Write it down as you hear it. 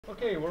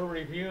Okay,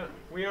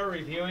 we are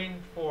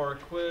reviewing for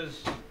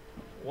quiz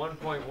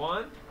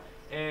 1.1,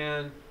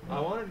 and I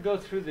wanted to go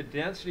through the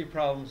density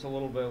problems a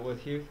little bit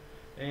with you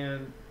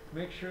and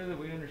make sure that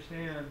we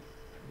understand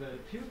the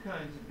two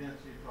kinds of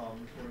density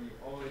problems where you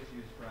always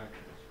use fractions,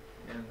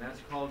 and that's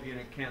called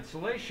unit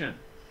cancellation.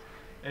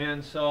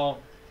 And so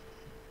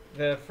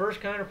the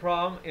first kind of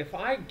problem, if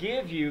I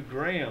give you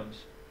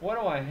grams,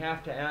 what do I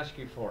have to ask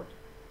you for?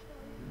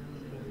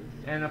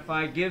 And if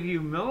I give you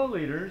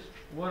milliliters,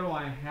 what do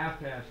I have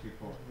to ask you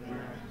for?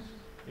 Grams.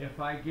 If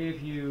I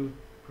give you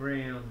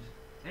grams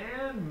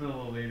and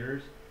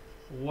milliliters,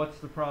 what's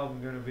the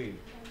problem going to be?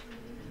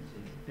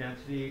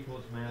 Density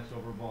equals mass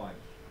over volume.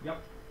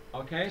 Yep.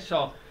 Okay,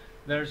 so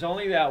there's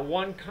only that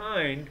one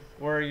kind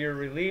where you're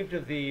relieved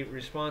of the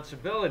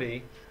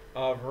responsibility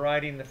of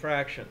writing the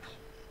fractions.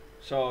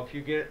 So if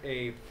you get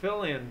a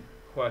fill-in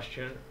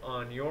question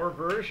on your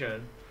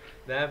version,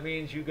 that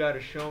means you got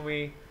to show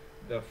me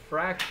the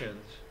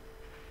fractions,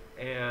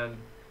 and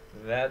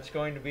that's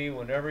going to be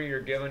whenever you're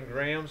given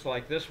grams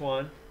like this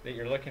one that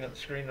you're looking at the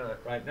screen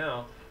right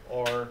now,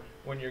 or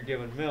when you're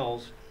given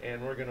mils,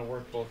 and we're going to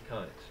work both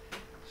kinds.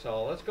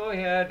 So let's go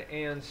ahead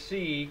and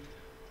see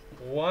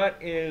what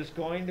is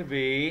going to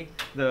be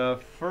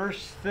the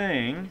first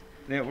thing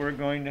that we're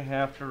going to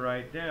have to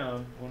write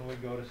down when we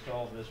go to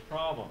solve this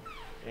problem.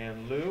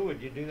 And Lou,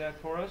 would you do that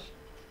for us?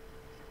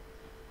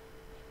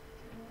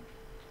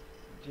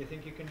 Do you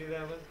think you can do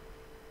that, Lou?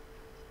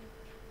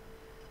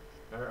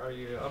 Are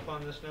you up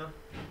on this now?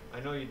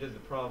 I know you did the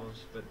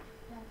problems, but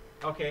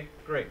yeah. Okay,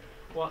 great.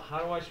 Well, how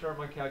do I start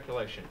my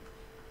calculation?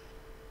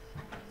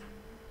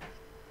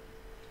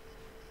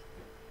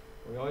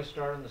 We always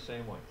start in the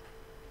same way.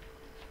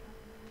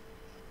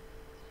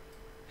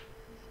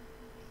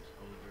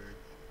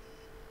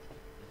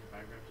 Is it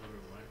 5 grams over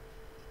 1?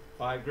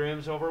 5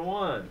 grams over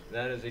 1.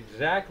 That is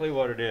exactly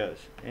what it is.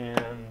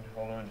 And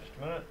hold on just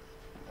a minute.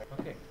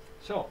 Okay,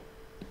 so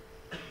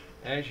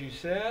as you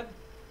said,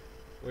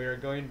 we are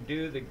going to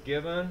do the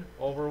given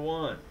over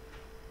 1,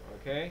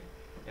 okay?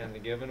 And the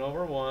given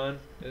over 1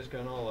 is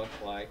going to look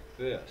like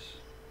this.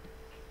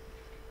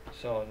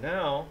 So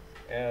now,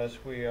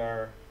 as we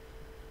are,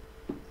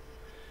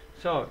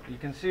 so you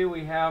can see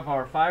we have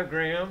our 5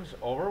 grams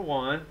over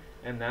 1,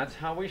 and that's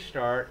how we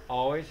start.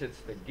 Always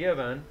it's the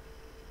given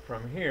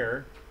from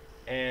here,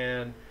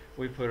 and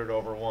we put it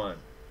over 1.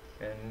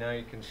 And now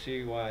you can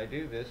see why I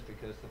do this,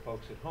 because the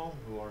folks at home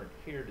who aren't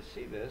here to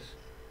see this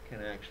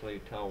can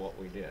actually tell what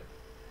we did.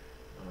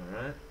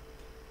 Alright,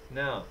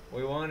 now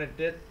we want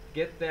to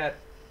get that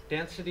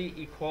density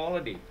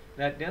equality.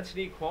 That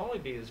density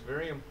equality is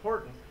very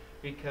important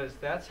because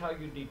that's how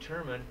you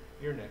determine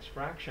your next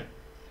fraction.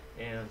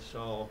 And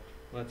so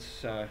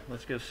let's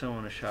give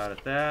someone a shot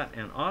at that.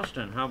 And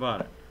Austin, how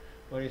about it?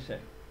 What do you say?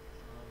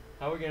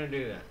 How are we going to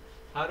do that?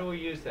 How do we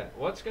use that?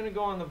 What's going to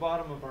go on the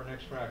bottom of our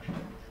next fraction?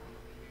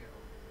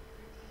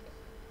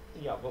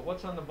 Yeah, but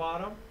what's on the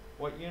bottom?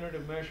 What unit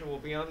of measure will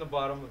be on the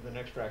bottom of the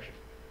next fraction?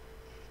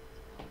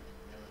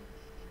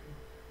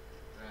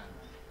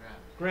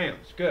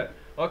 Grams, good.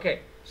 Okay,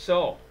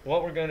 so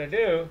what we're going to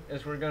do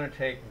is we're going to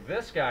take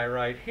this guy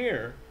right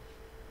here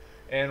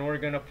and we're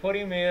going to put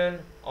him in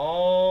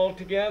all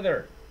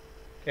together.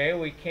 Okay,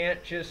 we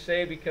can't just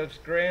say because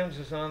grams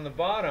is on the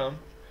bottom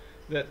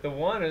that the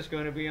 1 is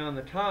going to be on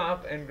the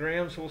top and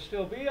grams will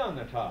still be on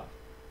the top.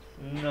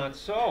 Not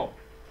so.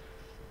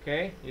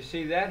 Okay, you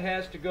see that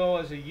has to go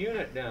as a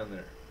unit down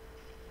there.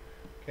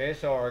 Okay,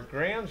 so our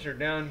grams are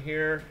down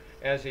here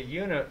as a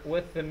unit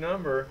with the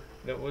number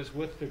that was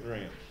with the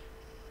grams.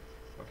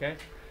 Okay,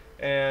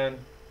 and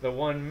the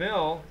 1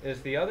 mil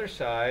is the other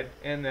side,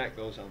 and that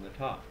goes on the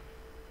top.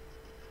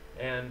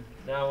 And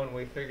now when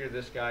we figure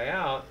this guy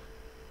out,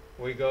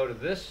 we go to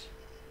this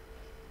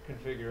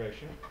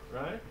configuration,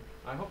 right?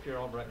 I hope you're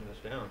all writing this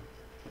down,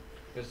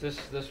 because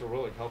this will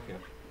really help you.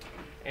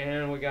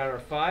 And we got our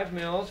 5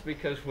 mils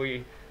because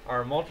we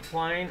are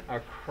multiplying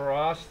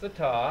across the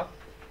top,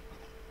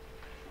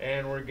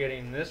 and we're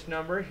getting this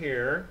number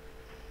here.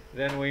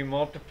 Then we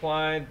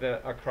multiply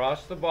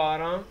across the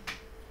bottom,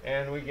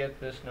 and we get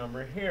this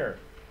number here.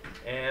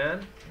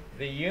 And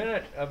the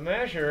unit of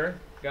measure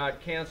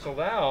got canceled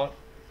out,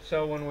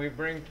 so when we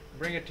bring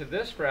it to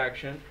this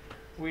fraction,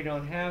 we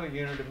don't have a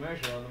unit of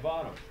measure on the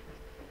bottom,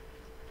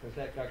 because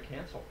that got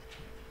canceled.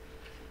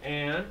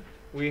 And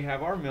we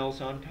have our mils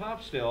on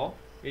top still,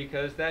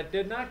 because that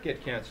did not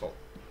get canceled.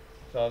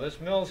 So this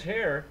mils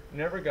here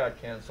never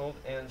got canceled,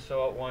 and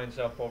so it winds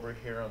up over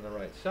here on the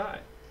right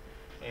side.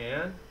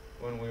 And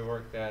when we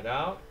work that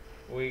out,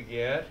 we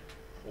get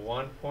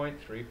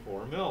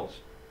 1.34 mils.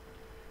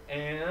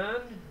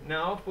 And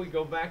now if we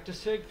go back to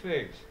sig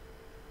figs,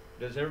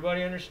 does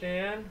everybody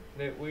understand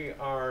that we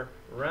are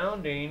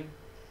rounding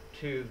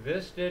to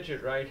this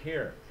digit right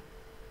here?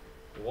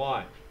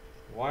 Why?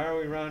 Why are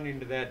we rounding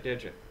to that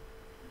digit?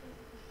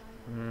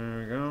 There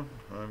we go.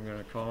 I'm going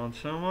to call on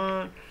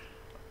someone.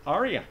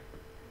 Aria.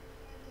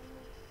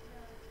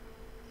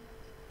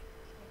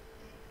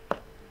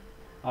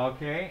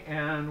 Okay,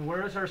 and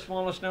where is our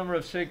smallest number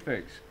of sig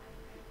figs?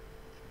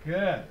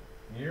 Good.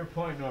 You're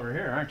pointing over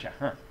here, aren't you?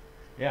 Huh.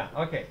 Yeah,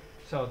 okay.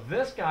 So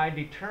this guy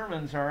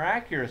determines our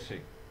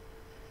accuracy.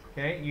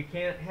 Okay, you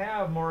can't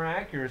have more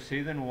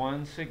accuracy than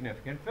one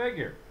significant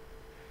figure.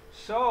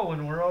 So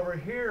when we're over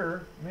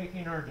here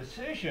making our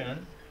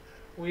decision,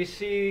 we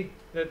see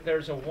that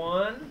there's a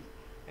 1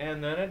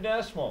 and then a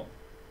decimal.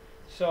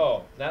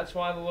 So that's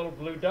why the little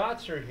blue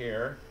dots are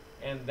here,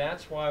 and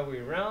that's why we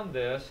round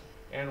this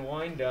and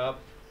wind up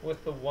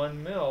with the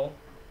 1 mil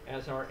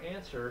as our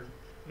answer,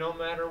 no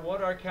matter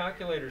what our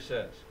calculator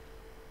says.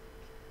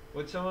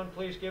 Would someone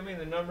please give me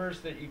the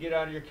numbers that you get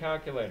out of your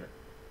calculator?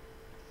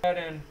 Go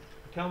ahead and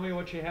tell me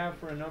what you have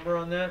for a number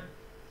on that.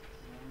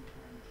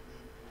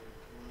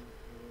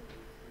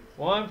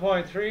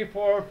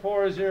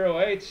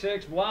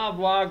 1.344086, blah,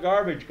 blah,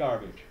 garbage.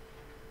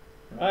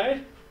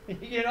 Right? You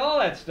get all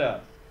that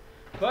stuff.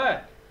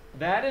 But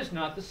that is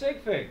not the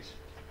sig figs.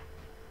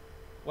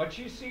 What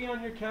you see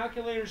on your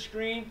calculator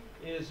screen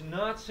is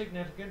not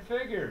significant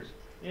figures.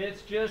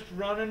 It's just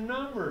running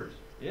numbers.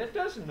 It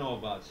doesn't know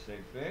about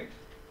sig figs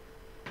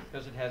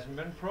because it hasn't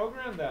been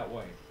programmed that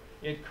way.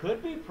 It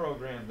could be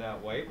programmed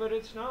that way, but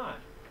it's not.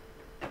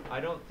 I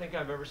don't think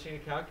I've ever seen a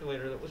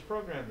calculator that was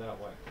programmed that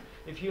way.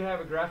 If you have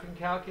a graphing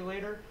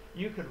calculator,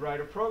 you could write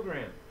a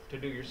program to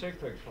do your sig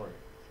figs for you.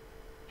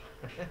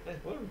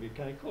 That would be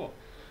kind of cool.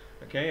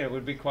 Okay, it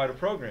would be quite a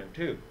program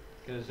too,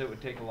 because it would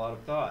take a lot of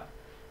thought.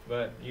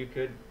 But you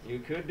could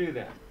do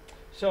that.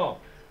 So,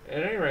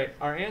 at any rate,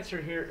 our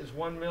answer here is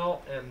 1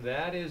 mil, and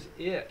that is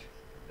it.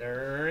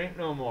 There ain't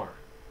no more.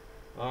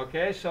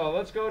 Okay, so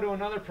let's go to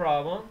another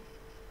problem.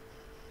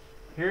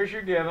 Here's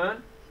your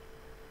given,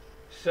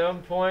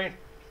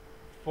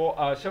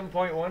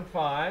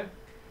 7.15,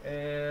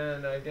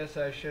 and I guess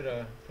I should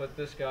have put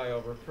this guy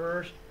over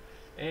first.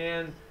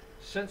 And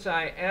since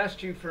I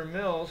asked you for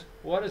mils,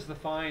 what does the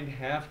find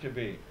have to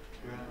be?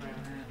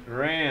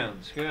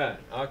 Grams. Good.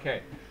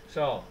 Okay,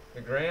 so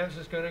the grams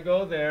is going to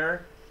go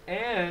there,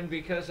 and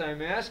because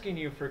I'm asking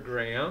you for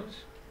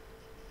grams,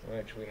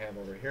 which we have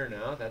over here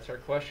now, that's our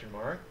question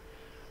mark,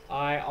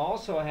 I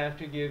also have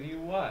to give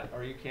you what?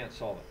 Or you can't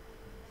solve it.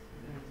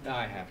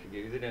 I have to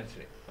give you the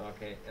density.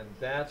 Okay, and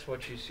that's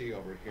what you see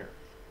over here.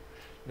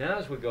 Now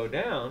as we go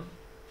down,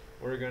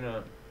 we're going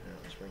to,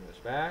 let's bring this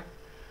back.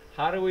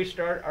 How do we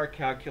start our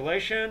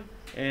calculation?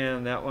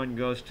 And that one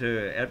goes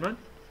to Edmund.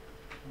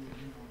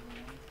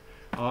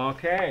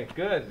 Okay,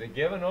 good. The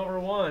given over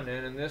 1,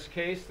 and in this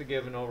case, the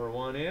given over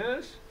 1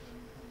 is?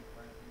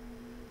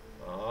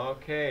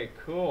 Okay,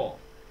 cool.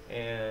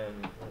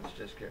 And let's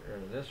just get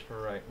rid of this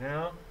for right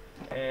now.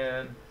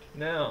 And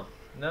now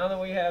that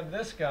we have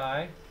this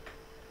guy,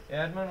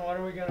 Edmund, what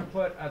are we going to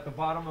put at the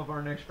bottom of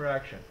our next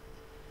fraction?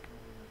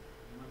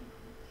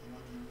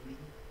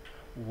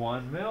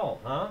 1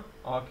 mil, huh?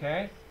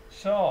 Okay,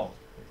 so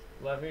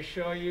let me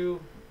show you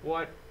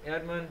what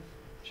Edmund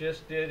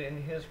just did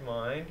in his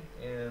mind,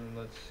 and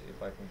let's see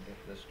if I can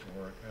get this to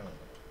work out.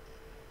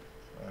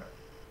 All right.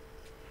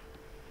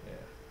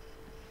 Yeah.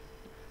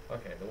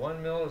 Okay, the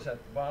 1 mil is at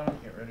the bottom.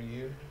 Get rid of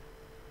you.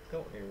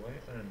 Go away.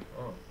 And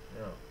oh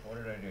no, what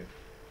did I do?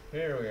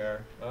 Here we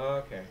are.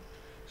 Okay.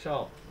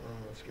 So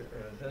let's get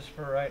rid of this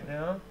for right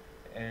now.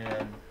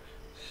 And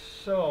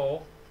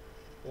so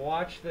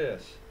watch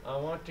this. I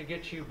want to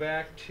get you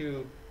back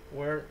to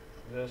where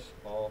this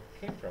all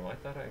came from. I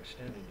thought I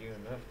extended you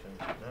enough to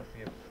not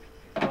be a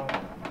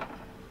problem.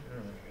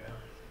 There we go.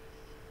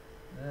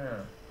 Now,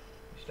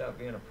 you stop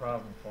being a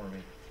problem for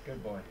me.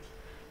 Good boy.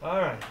 All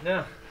right,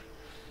 now,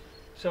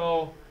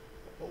 so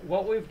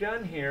what we've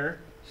done here,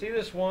 see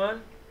this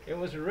 1? It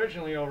was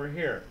originally over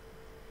here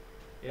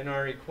in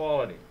our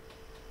equality.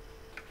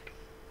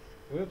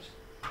 Whoops.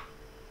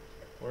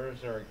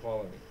 Where's our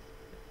equality?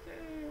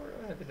 Where do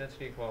I have the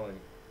density equality?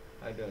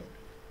 I don't.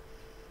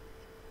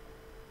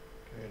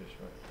 Okay, just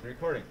a minute.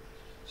 Recording.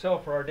 So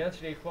for our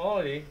density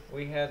equality,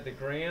 we had the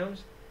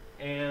grams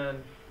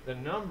and the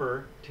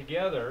number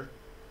together,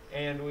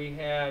 and we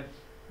had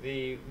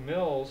the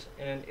mils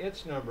and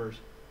its numbers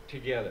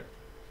together.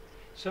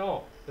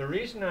 So the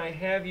reason I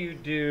have you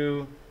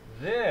do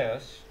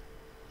this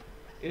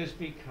is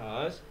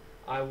because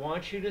I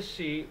want you to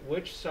see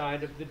which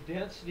side of the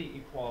density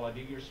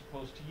equality you're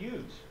supposed to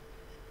use.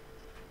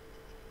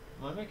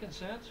 Am I making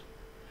sense?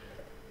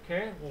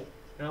 Okay, well,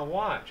 now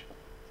watch.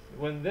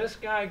 When this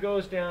guy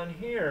goes down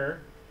here,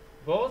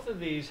 both of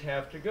these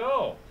have to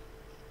go.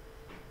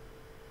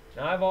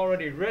 Now I've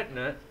already written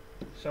it,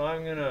 so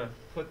I'm going to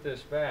put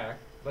this back,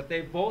 but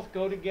they both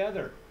go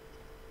together.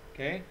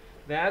 Okay,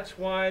 that's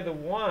why the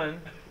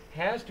 1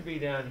 has to be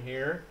down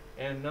here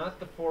and not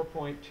the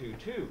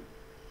 4.22.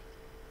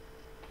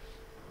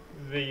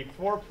 The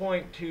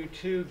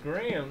 4.22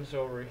 grams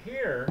over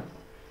here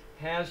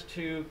has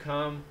to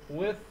come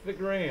with the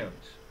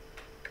grams.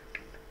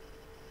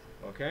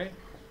 Okay?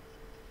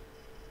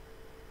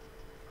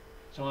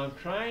 So I'm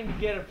trying to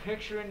get a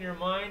picture in your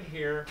mind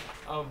here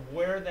of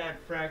where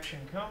that fraction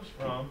comes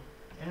from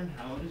and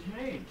how it is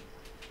made.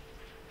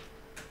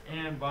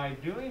 And by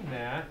doing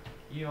that,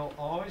 you'll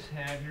always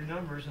have your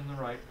numbers in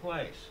the right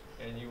place,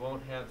 and you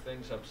won't have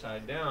things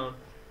upside down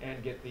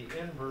and get the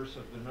inverse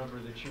of the number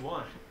that you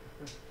want.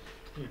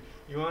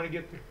 You want to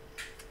get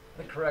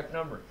the correct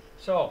number.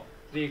 So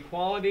the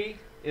equality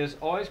is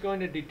always going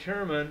to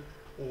determine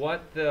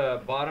what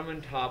the bottom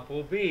and top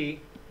will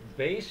be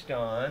based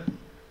on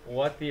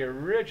what the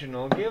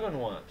original given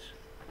was.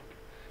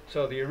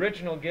 So the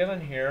original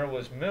given here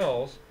was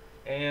mils,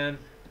 and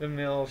the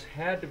mils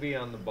had to be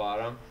on the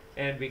bottom,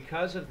 and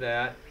because of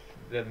that,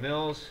 the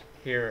mils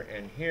here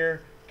and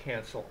here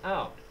cancel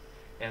out,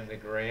 and the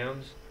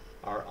grams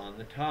are on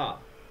the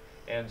top.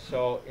 And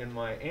so in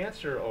my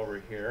answer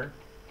over here,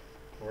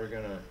 we're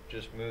going to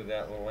just move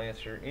that little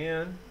answer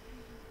in.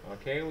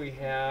 Okay, we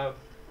have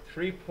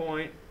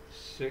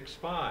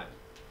 3.65.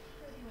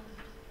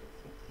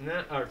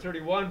 Or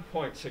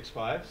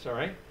 31.65,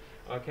 sorry.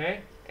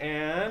 Okay,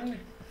 and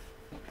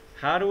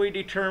how do we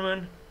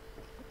determine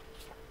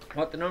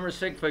what the number of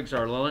sig figs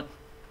are, Lilith?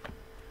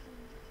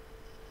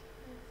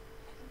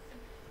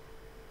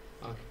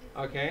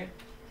 Okay,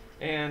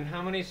 and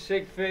how many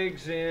sig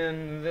figs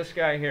in this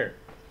guy here?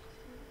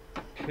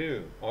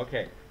 2.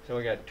 Okay, so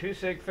we got 2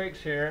 sig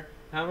figs here.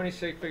 How many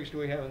sig figs do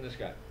we have in this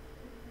guy?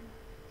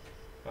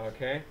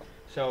 Okay,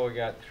 so we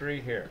got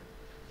 3 here.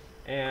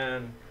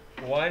 And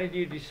why did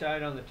you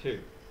decide on the 2?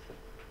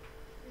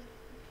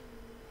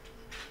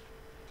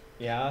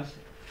 Yes,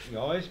 you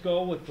always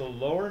go with the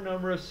lower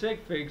number of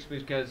sig figs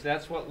because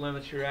that's what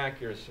limits your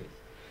accuracy.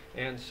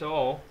 And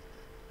so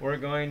we're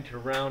going to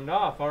round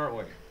off, aren't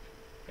we?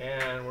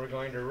 And we're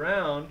going to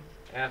round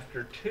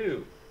after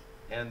 2.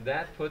 And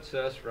that puts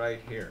us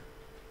right here.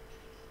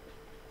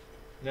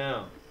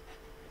 Now,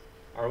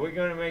 are we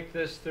going to make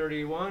this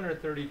 31 or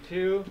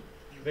 32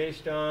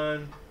 based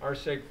on our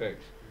sig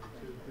figs?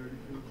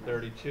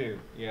 32.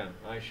 Yeah,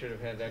 I should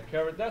have had that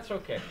covered. That's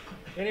okay.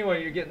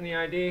 Anyway, you're getting the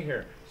idea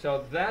here.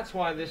 So that's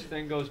why this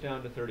thing goes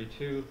down to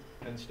 32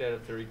 instead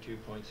of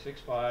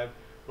 32.65.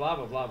 Blah,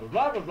 blah, blah, blah,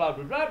 blah, blah, blah,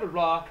 blah, blah, blah,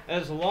 blah,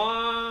 as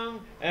long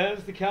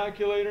as the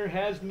calculator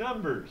has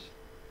numbers.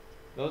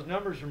 Those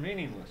numbers are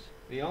meaningless.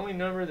 The only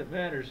number that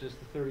matters is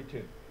the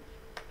 32.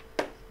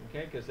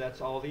 Okay, because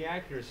that's all the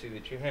accuracy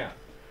that you have.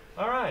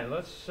 All right,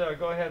 let's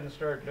go ahead and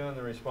start doing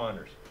the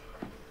responders.